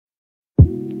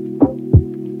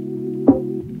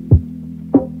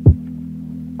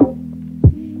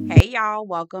y'all.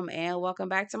 Welcome and welcome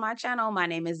back to my channel. My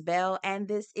name is Belle, and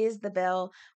this is the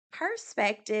Belle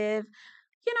Perspective.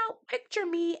 Picture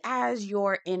me as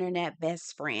your internet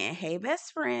best friend. Hey,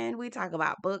 best friend, we talk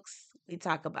about books, we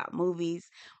talk about movies,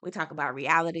 we talk about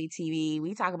reality TV,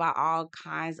 we talk about all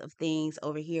kinds of things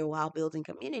over here while building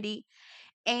community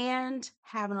and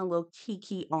having a little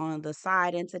kiki on the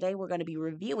side. And today we're going to be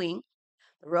reviewing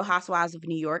the Real Housewives of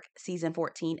New York, season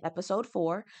 14, episode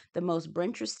 4, the most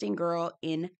Brynnteresting girl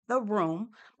in the room.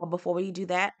 But before we do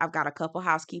that, I've got a couple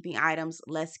housekeeping items.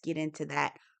 Let's get into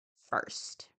that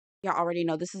first. Y'all already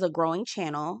know this is a growing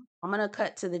channel. I'm going to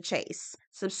cut to the chase.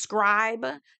 Subscribe,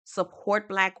 support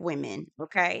Black women,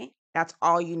 okay? That's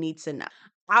all you need to know.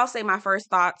 I'll say my first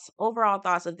thoughts, overall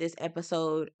thoughts of this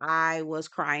episode. I was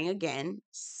crying again.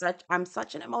 I'm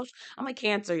such an emotion. I'm a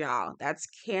Cancer, y'all. That's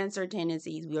Cancer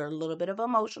tendencies. We are a little bit of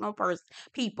emotional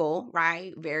people,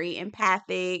 right? Very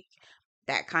empathic,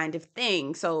 that kind of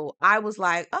thing. So I was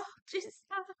like, oh, Jesus.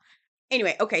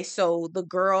 Anyway, okay, so the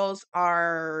girls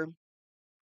are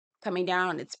coming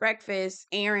down. It's breakfast.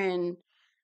 Erin,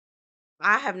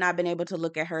 I have not been able to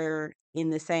look at her in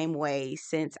the same way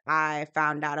since I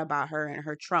found out about her and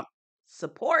her Trump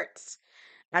supports.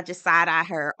 I just side eye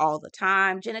her all the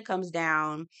time. Jenna comes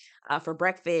down for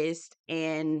breakfast,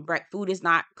 and food is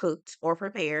not cooked or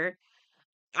prepared.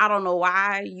 I don't know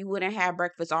why you wouldn't have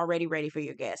breakfast already ready for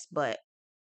your guests, but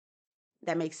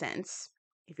that makes sense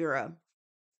if you're a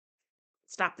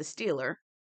stop the stealer.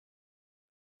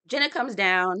 Jenna comes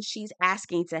down. She's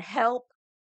asking to help.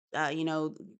 uh, you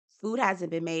know, Food hasn't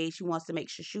been made. She wants to make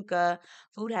shashuka.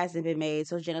 Food hasn't been made.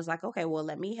 So Jenna's like, okay, well,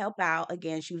 let me help out.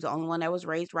 Again, she was the only one that was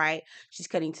raised right. She's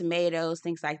cutting tomatoes,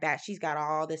 things like that. She's got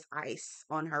all this ice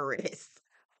on her wrist.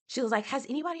 She was like, has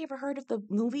anybody ever heard of the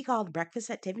movie called Breakfast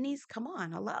at Tiffany's? Come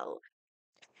on, hello.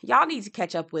 Y'all need to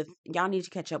catch up with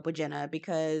Jenna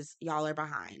because y'all are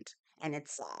behind. And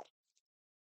it's sad.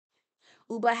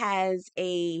 Ubah has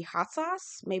a hot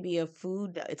sauce, maybe a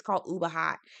food. It's called Ubah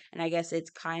Hot, and I guess it's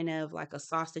kind of like a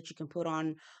sauce that you can put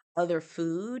on other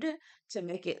food to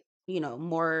make it,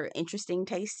 more interesting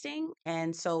tasting.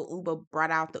 And so Ubah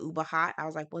brought out the Ubah Hot. I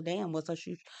was like, well, damn, was her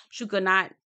shuka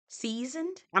not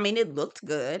seasoned? I mean, it looked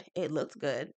good. It looked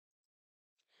good.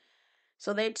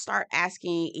 So they'd start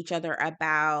asking each other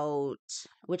about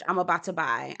which I'm about to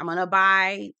buy. I'm gonna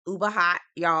buy Uber Hot,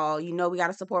 y'all. You know we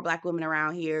gotta support Black women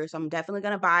around here, so I'm definitely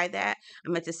gonna buy that. I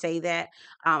meant to say that.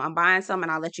 I'm buying some,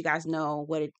 and I'll let you guys know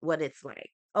what it's like.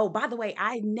 Oh, by the way,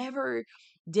 I never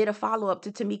did a follow up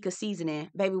to Tamika seasoning,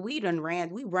 baby. We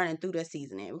running through the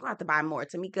seasoning. We're gonna have to buy more.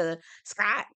 Tamika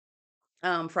Scott,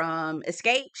 from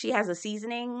Escape. She has a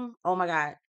seasoning. Oh my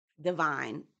God,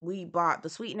 divine. We bought the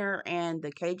sweetener and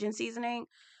the Cajun seasoning.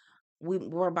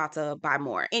 We're about to buy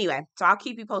more. Anyway, so I'll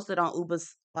keep you posted on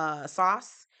Ubah's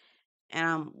sauce,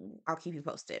 and I'll keep you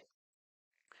posted.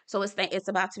 So it's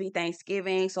about to be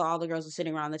Thanksgiving, so all the girls are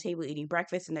sitting around the table eating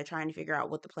breakfast, and they're trying to figure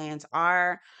out what the plans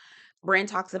are. Brynn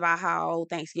talks about how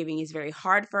Thanksgiving is very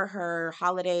hard for her,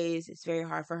 holidays, it's very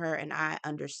hard for her, and I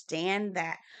understand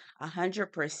that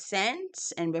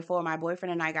 100%. And before my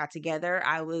boyfriend and I got together,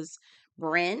 I was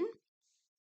Brynn.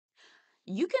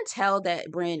 You can tell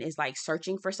that Brynn is like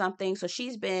searching for something. So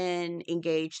she's been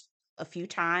engaged a few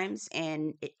times,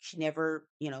 and she never,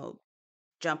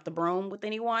 jumped the broom with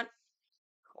anyone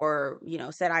or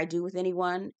said I do with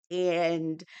anyone.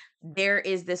 And there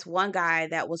is this one guy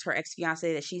that was her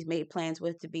ex-fiance that she's made plans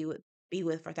with to be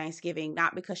with for Thanksgiving,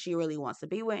 not because she really wants to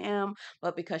be with him,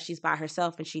 but because she's by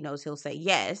herself and she knows he'll say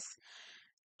yes.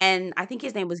 And I think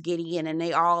his name was Gideon, and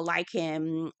they all like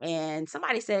him. And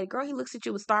somebody said, girl, he looks at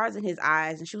you with stars in his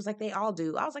eyes. And she was like, they all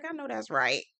do. I was like, I know that's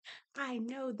right. I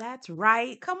know that's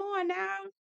right. Come on now.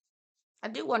 I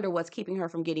do wonder what's keeping her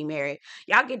from getting married.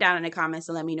 Y'all get down in the comments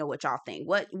and let me know what y'all think.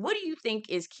 What do you think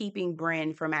is keeping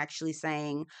Brynn from actually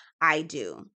saying I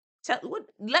do?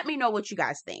 Let me know what you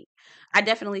guys think. I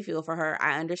definitely feel for her.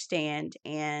 I understand,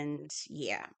 and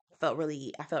yeah, I felt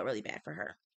really bad for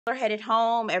her. They're headed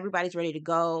home. Everybody's ready to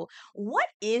go. What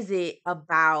is it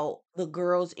about the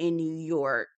girls in New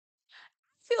York?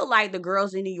 Feel like the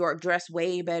girls in New York dress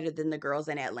way better than the girls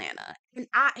in Atlanta. And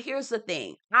here's the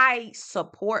thing. I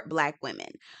support Black women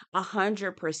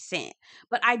 100%,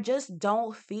 but I just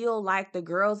don't feel like the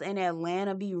girls in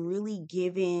Atlanta be really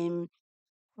giving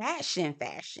fashion.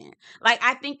 Like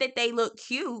I think that they look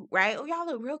cute, right? Oh, y'all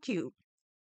look real cute.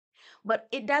 But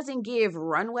it doesn't give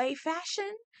runway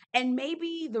fashion. And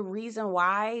maybe the reason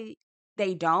why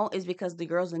they don't is because the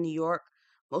girls in New York,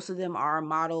 most of them are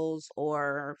models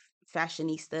or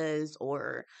fashionistas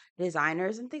or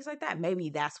designers and things like that. Maybe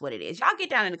that's what it is. Y'all get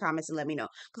down in the comments and let me know,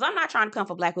 because I'm not trying to come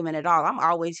for Black women at all. I'm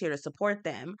always here to support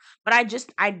them. But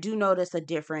I do notice a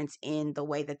difference in the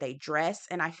way that they dress,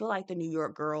 and I feel like the New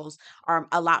York girls are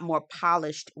a lot more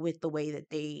polished with the way that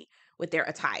with their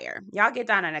attire. Y'all get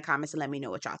down in the comments and let me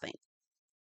know what y'all think.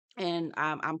 And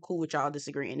I'm cool with y'all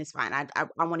disagreeing. It's fine. I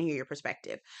want to hear your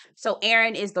perspective. So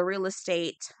Erin is the real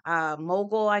estate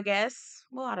mogul, I guess.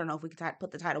 Well, I don't know if we could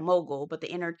put the title mogul, but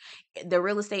the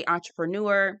real estate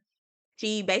entrepreneur.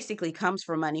 She basically comes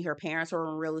from money. Her parents were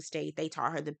in real estate. They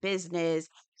taught her the business.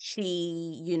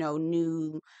 She,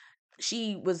 knew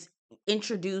she was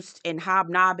introduced and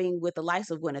hobnobbing with the likes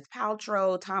of Gwyneth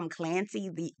Paltrow, Tom Clancy,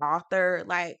 the author.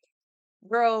 Like,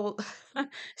 girl,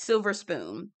 silver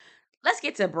spoon. Let's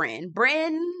get to Brynn.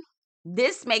 Brynn,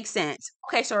 this makes sense.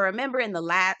 Okay, so remember in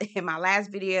my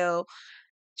last video,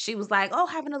 she was like, "Oh,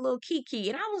 having a little kiki,"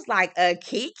 and I was like, "A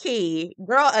kiki,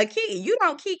 girl, a kiki? You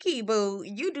don't kiki, boo.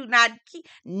 You do not kiki."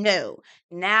 No.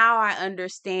 Now I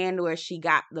understand where she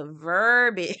got the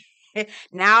verbiage.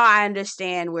 Now I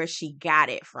understand where she got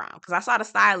it from, because I saw the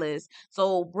stylist.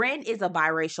 So Brynn is a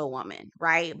biracial woman,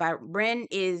 right? Brynn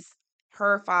is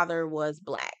her father was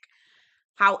Black.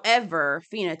 However,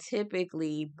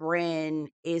 phenotypically, Brynn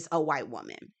is a white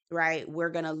woman, right? We're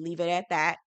going to leave it at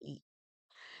that.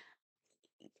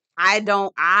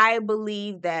 I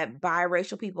believe that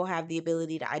biracial people have the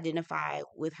ability to identify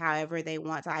with however they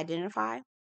want to identify.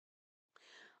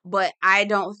 But I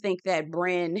don't think that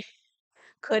Brynn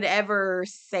could ever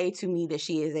say to me that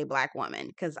she is a Black woman,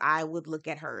 because I would look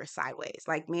at her sideways.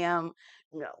 Like, ma'am,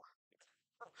 no,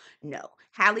 no.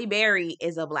 Halle Berry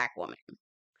is a Black woman.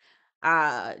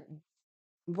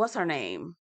 What's her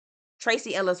name?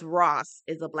 Tracy Ellis Ross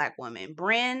is a Black woman.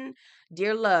 Brynn,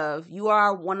 dear love, you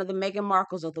are one of the Meghan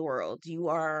Markles of the world. You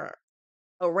are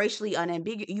a racially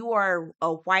unambiguous. You are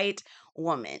a white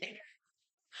woman,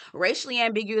 racially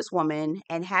ambiguous woman.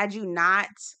 And had you not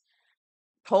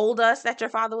told us that your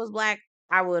father was Black,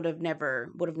 I would have never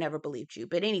believed you.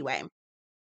 But anyway,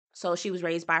 so she was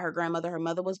raised by her grandmother. Her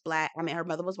mother was Black. I mean, her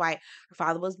mother was white. Her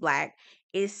father was Black.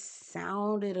 It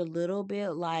sounded a little bit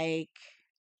like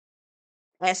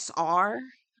SR.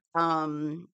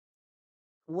 Um,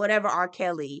 Whatever R.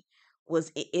 Kelly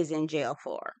is in jail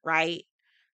for, right?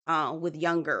 With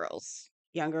younger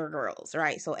girls,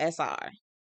 right? So SR.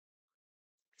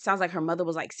 Sounds like her mother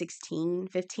was like 16,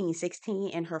 15,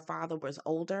 16, and her father was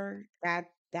older. That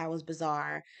was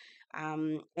bizarre.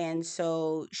 And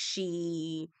so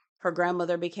her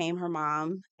grandmother became her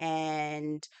mom,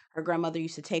 and her grandmother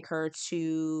used to take her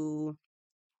to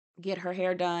get her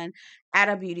hair done at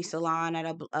a beauty salon,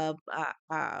 at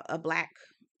a Black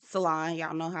salon.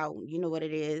 Y'all know what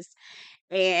it is.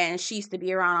 And she used to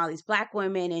be around all these Black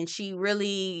women, and she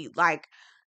really like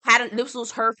this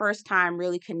was her first time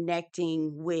really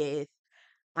connecting with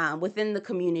within the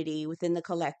community, within the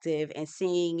collective, and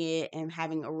seeing it and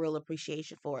having a real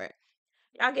appreciation for it.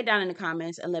 Y'all get down in the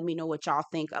comments and let me know what y'all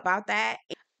think about that.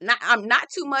 I'm not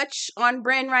too much on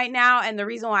Brynn right now, and the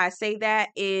reason why I say that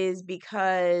is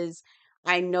because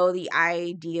I know the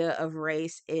idea of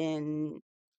race in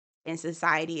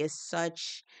society is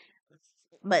such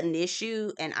but an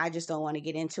issue, and I just don't want to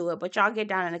get into it. But y'all get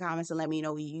down in the comments and let me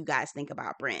know what you guys think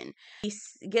about Brynn. We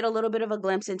get a little bit of a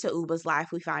glimpse into Ubah's life.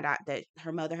 We find out that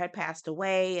her mother had passed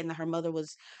away, and that her mother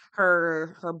was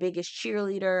her biggest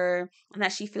cheerleader, and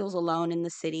that she feels alone in the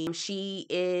city. She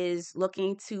is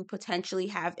looking to potentially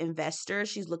have investors.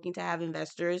 She's looking to have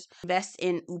investors invest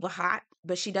in Ubah,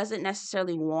 but she doesn't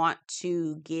necessarily want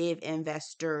to give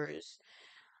investors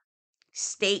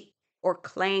state or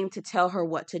claim to tell her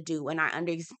what to do. And I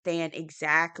understand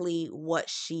exactly what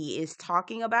she is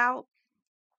talking about.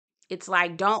 It's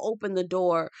like, don't open the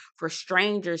door for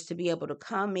strangers to be able to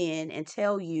come in and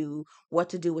tell you what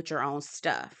to do with your own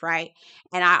stuff, right?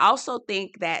 And I also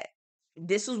think that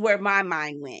this is where my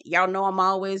mind went. Y'all know I'm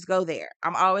always go there.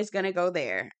 I'm always going to go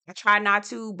there. I try not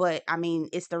to, but I mean,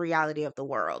 it's the reality of the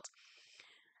world.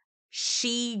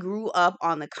 She grew up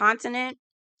on the continent.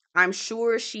 I'm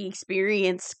sure she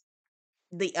experienced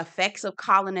the effects of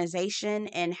colonization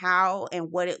and how and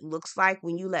what it looks like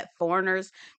when you let foreigners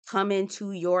come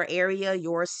into your area,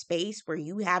 your space where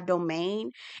you have domain,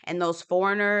 and those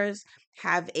foreigners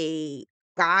have a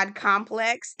God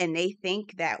complex, and they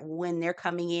think that when they're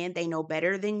coming in, they know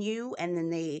better than you, and then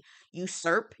they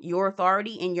usurp your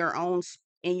authority in your own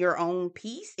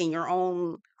peace, in your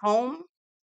own home.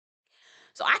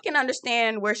 So I can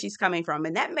understand where she's coming from,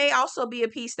 and that may also be a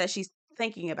piece that she's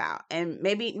thinking about. And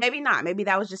maybe not. Maybe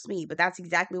that was just me, but that's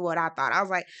exactly what I thought. I was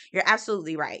like, you're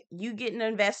absolutely right. You get an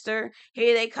investor,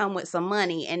 here they come with some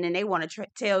money, and then they want to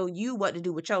tell you what to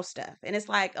do with your stuff. And it's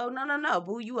like, oh, no, no, no,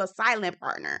 boo, you a silent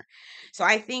partner. So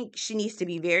I think she needs to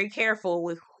be very careful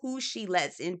with who she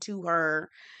lets into her,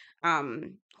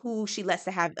 who she lets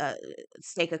to have a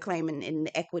stake a claim in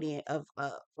the equity of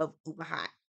Ubah.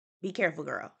 Be careful,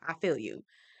 girl. I feel you.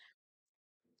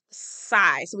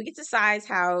 Sai. So we get to Sai's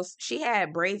house. She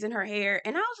had braids in her hair,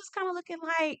 and I was just kind of looking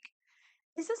like,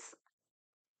 is this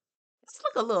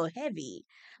look a little heavy?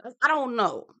 I don't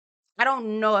know. I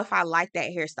don't know if I like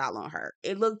that hairstyle on her.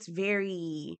 It looked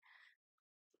very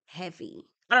heavy.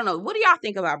 I don't know. What do y'all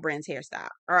think about Brynn's hairstyle?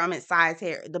 Or I mean, Sai's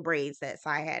hair, the braids that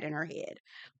Sai had in her head.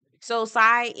 So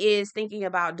Sai is thinking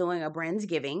about doing a Brynn's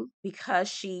giving because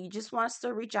she just wants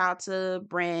to reach out to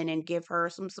Brynn and give her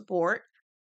some support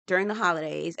during the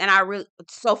holidays. And I really,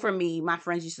 so for me, my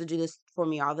friends used to do this for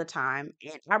me all the time,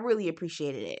 and I really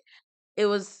appreciated it. It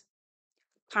was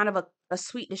kind of a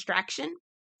sweet distraction,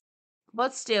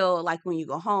 but still, like when you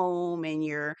go home and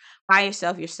you're by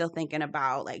yourself, you're still thinking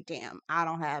about, like, damn, I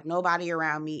don't have nobody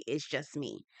around me. It's just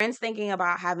me. Friends thinking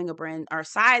about having a Brynn, or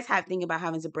Sai's thinking about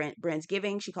having a Brynn's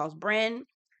giving. She calls Brynn.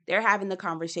 They're having the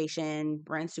conversation.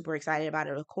 Brynn's super excited about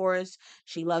it, of course.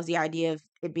 She loves the idea of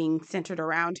it being centered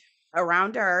around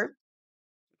her.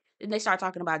 And they start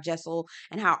talking about Jessel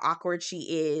and how awkward she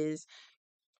is.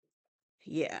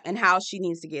 Yeah, and how she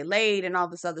needs to get laid and all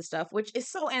this other stuff, which is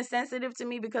so insensitive to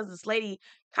me because this lady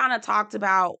kind of talked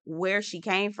about where she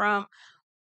came from.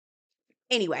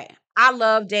 Anyway, I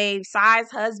love Dave.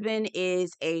 Sai's husband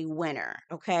is a winner.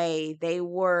 Okay.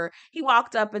 He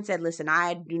walked up and said, listen,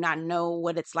 I do not know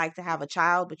what it's like to have a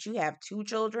child, but you have two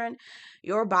children.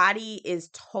 Your body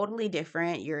is totally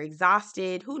different. You're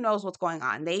exhausted. Who knows what's going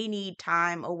on? They need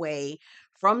time away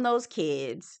from those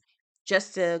kids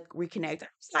just to reconnect.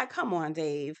 It's like, come on,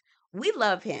 Dave. We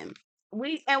love him.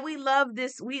 We love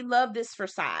this. We love this for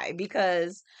Sai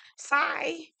because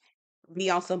Sai be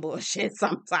on some bullshit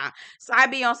sometimes. Sai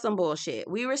be on some bullshit.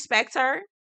 We respect her,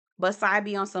 but Sai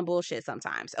be on some bullshit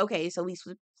sometimes. Okay, so we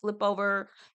flip over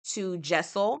to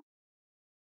Jessel.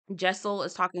 Jessel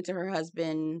is talking to her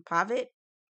husband, Pavid.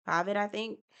 Pavid, I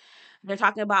think. They're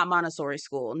talking about Montessori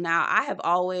school. Now, I've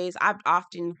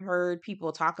often heard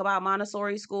people talk about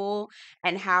Montessori school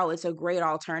and how it's a great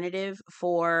alternative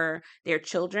for their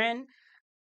children.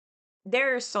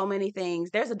 There are so many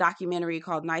things. There's a documentary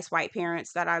called Nice White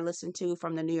Parents that I listened to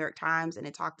from the New York Times, and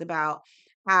it talked about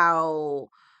how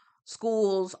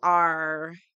schools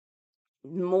are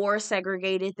more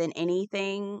segregated than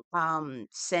anything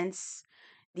since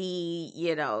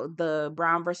the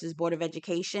Brown versus Board of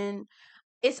Education.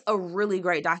 It's a really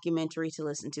great documentary to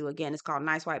listen to. Again, it's called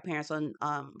Nice White Parents on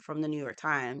from the New York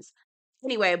Times.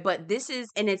 Anyway, but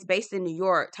it's based in New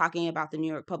York, talking about the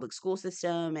New York public school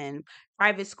system and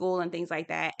private school and things like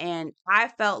that. And I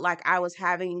felt like I was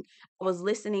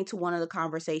listening to one of the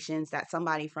conversations that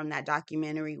somebody from that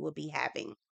documentary would be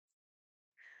having.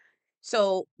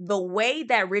 So the way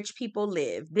that rich people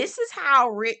live, this is how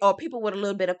rich or people with a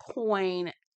little bit of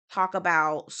coin talk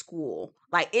about school.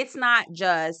 Like it's not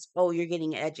just, oh, you're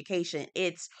getting an education.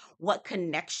 It's what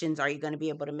connections are you going to be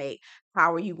able to make?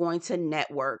 How are you going to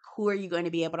network? Who are you going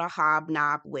to be able to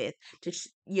hobnob with to,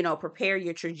 prepare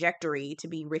your trajectory to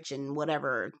be rich in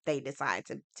whatever they decide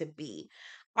to be.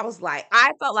 I was like,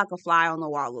 I felt like a fly on the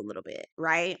wall a little bit,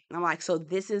 right? I'm like, so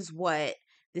this is what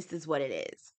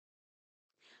it is.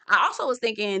 I also was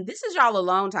thinking, this is y'all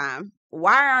alone time.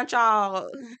 Why aren't y'all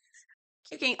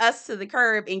kicking us to the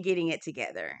curb and getting it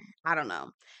together? I don't know.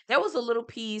 There was a little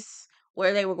piece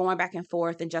where they were going back and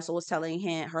forth, and Jessel was telling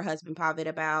her husband Pavid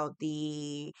about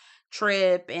the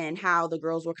trip and how the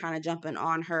girls were kind of jumping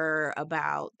on her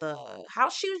about how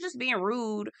she was just being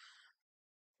rude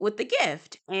with the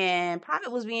gift. And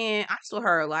Pavid was being honest with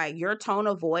her, like, your tone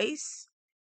of voice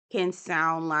can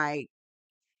sound like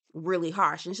really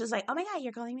harsh. And she's like, oh my God,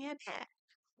 you're calling me a cat.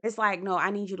 It's like, no,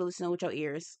 I need you to listen with your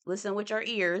ears. Listen with your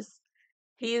ears.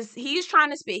 He's trying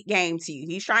to speak game to you.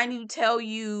 He's trying to tell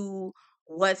you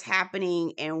what's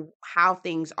happening and how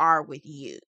things are with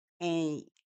you. And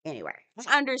anyway, did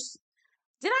I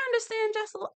understand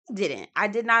Jessel? I didn't. I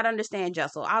did not understand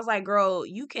Jessel. I was like, girl,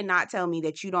 you cannot tell me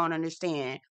that you don't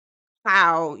understand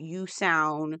how you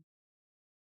sound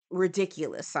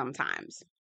ridiculous sometimes.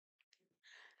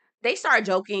 They start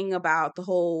joking about the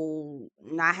whole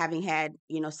not having had,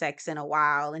 sex in a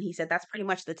while. And he said, that's pretty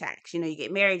much the tax. You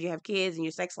get married, you have kids, and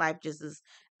your sex life just is.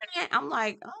 I'm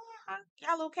like, oh,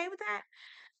 y'all okay with that?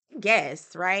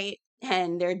 Guess, right?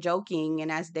 and they're joking.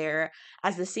 And as the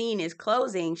scene is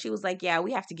closing, she was like, "Yeah,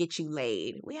 we have to get you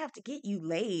laid. We have to get you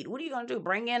laid. What are you gonna do?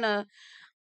 Bring in a?"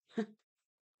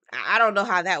 I don't know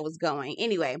how that was going.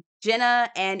 Anyway, Jenna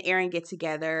and Erin get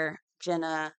together.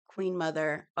 Jenna, Queen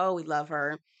Mother. Oh, we love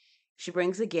her. She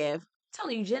brings a gift. I'm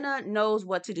telling you, Jenna knows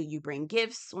what to do. You bring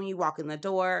gifts when you walk in the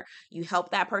door. You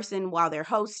help that person while they're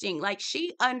hosting. Like,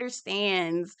 she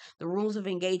understands the rules of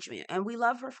engagement, and we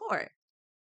love her for it.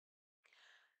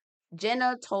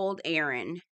 Jenna told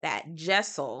Erin that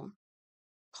Jessel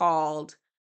called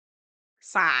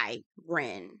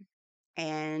Brynn,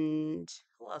 and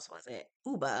who else was it?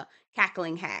 Ubah,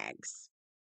 cackling hags.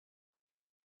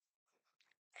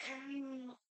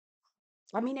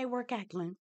 I mean, they were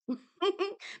cackling.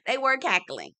 They were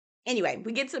cackling. Anyway,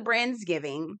 we get to Brynn's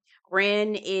giving.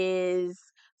 Brynn is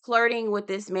flirting with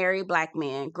this married black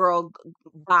man. Girl,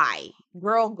 bye.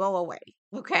 Girl, go away.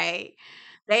 Okay.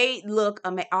 They look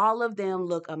all of them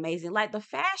look amazing. Like, the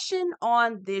fashion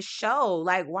on this show,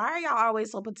 like, why are y'all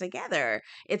always so put together?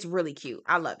 It's really cute.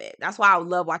 I love it. That's why I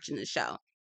love watching the show.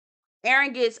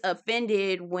 Erin gets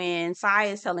offended when Sai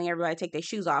is telling everybody to take their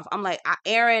shoes off. I'm like,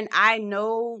 Erin, I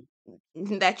know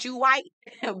that you white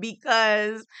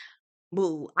because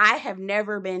boo, I have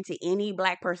never been to any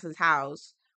black person's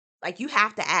house. Like, you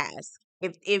have to ask.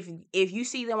 If you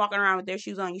see them walking around with their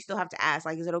shoes on, you still have to ask,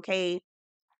 like, is it okay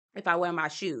if I wear my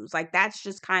shoes? Like, that's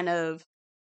just kind of,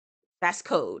 that's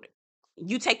code.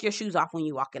 You take your shoes off when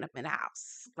you walking up in the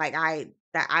house. Like,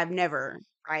 I've never,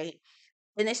 right?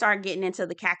 Then they start getting into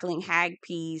the cackling hag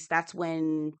piece. That's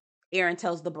when Erin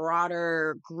tells the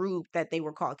broader group that they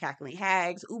were called cackling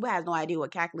hags. Ubah has no idea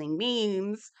what cackling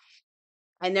means,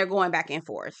 and they're going back and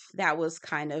forth. That was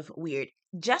kind of weird.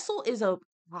 Jessel is a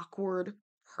awkward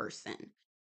person.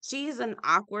 She's an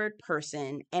awkward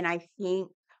person, and I think,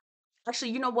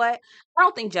 actually, you know what? I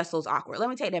don't think Jessel's awkward. Let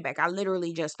me take that back. I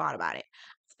literally just thought about it.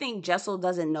 I think Jessel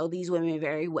doesn't know these women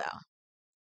very well.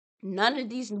 None of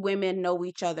these women know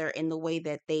each other in the way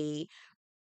that they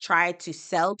try to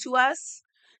sell to us.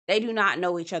 They do not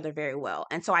know each other very well.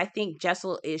 And so I think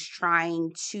Jessel is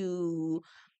trying to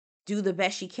do the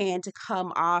best she can to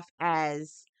come off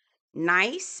as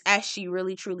nice as she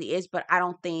really truly is, but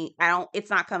it's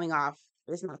not coming off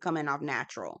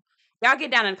natural. Y'all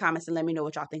get down in the comments and let me know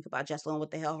what y'all think about Jessel and what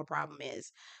the hell her problem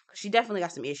is. She definitely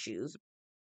got some issues.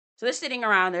 So they're sitting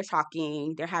around, they're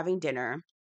talking, they're having dinner,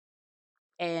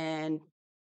 and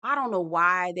I don't know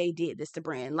why they did this to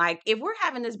Brynn. Like, if we're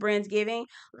having this Giving,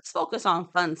 let's focus on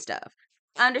fun stuff.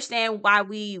 I understand why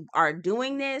we are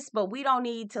doing this, but we don't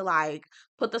need to, like,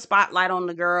 put the spotlight on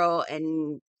the girl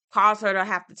and cause her to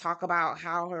have to talk about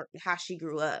how she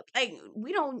grew up. Like,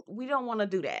 we don't want to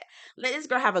do that. Let this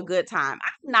girl have a good time.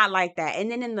 I'm not like that. And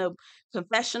then in the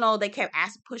confessional, they kept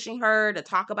pushing her to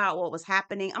talk about what was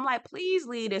happening. I'm like, please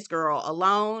leave this girl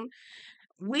alone.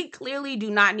 We clearly do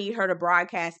not need her to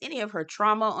broadcast any of her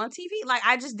trauma on TV. Like,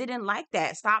 I just didn't like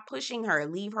that. Stop pushing her.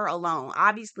 Leave her alone.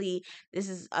 Obviously, this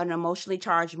is an emotionally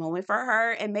charged moment for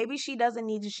her, and maybe she doesn't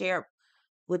need to share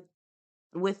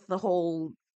with the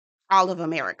whole all of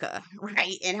America,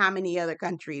 right? And how many other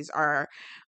countries are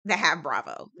that have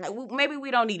Bravo. Like, maybe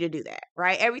we don't need to do that,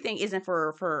 right? Everything isn't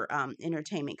for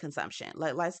entertainment consumption.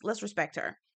 Let's respect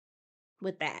her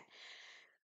with that.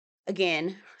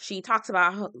 Again, she talks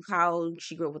about how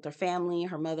she grew up with her family.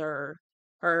 Her mother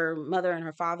and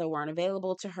her father weren't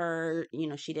available to her. You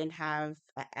know, she didn't have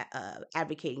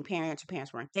advocating parents. Her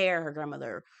parents weren't there. Her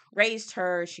grandmother raised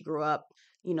her. She grew up,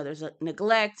 there's a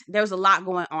neglect. There's a lot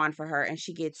going on for her, and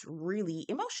she gets really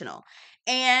emotional.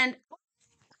 And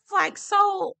it's like,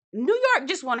 so New York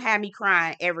just want to have me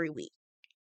crying every week.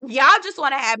 Y'all just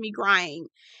want to have me crying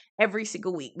every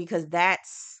single week because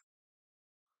that's,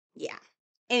 yeah.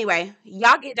 Anyway,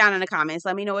 y'all get down in the comments.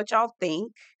 Let me know what y'all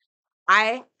think.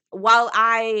 I while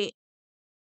I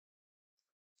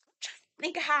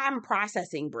think how I'm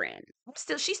processing Brynn.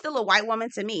 She's still a white woman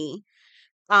to me.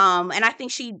 And I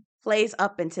think she plays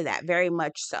up into that very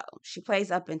much so. She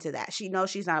plays up into that. She knows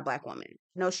she's not a black woman.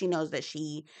 No, she knows that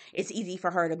it's easy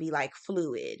for her to be like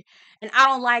fluid. And I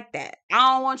don't like that.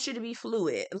 I don't want you to be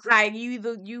fluid. Like, you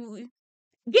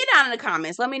get down in the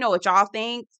comments. Let me know what y'all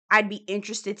think. I'd be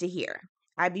interested to hear.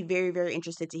 I'd be very, very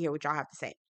interested to hear what y'all have to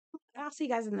say. I'll see you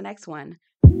guys in the next one.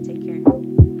 Take care.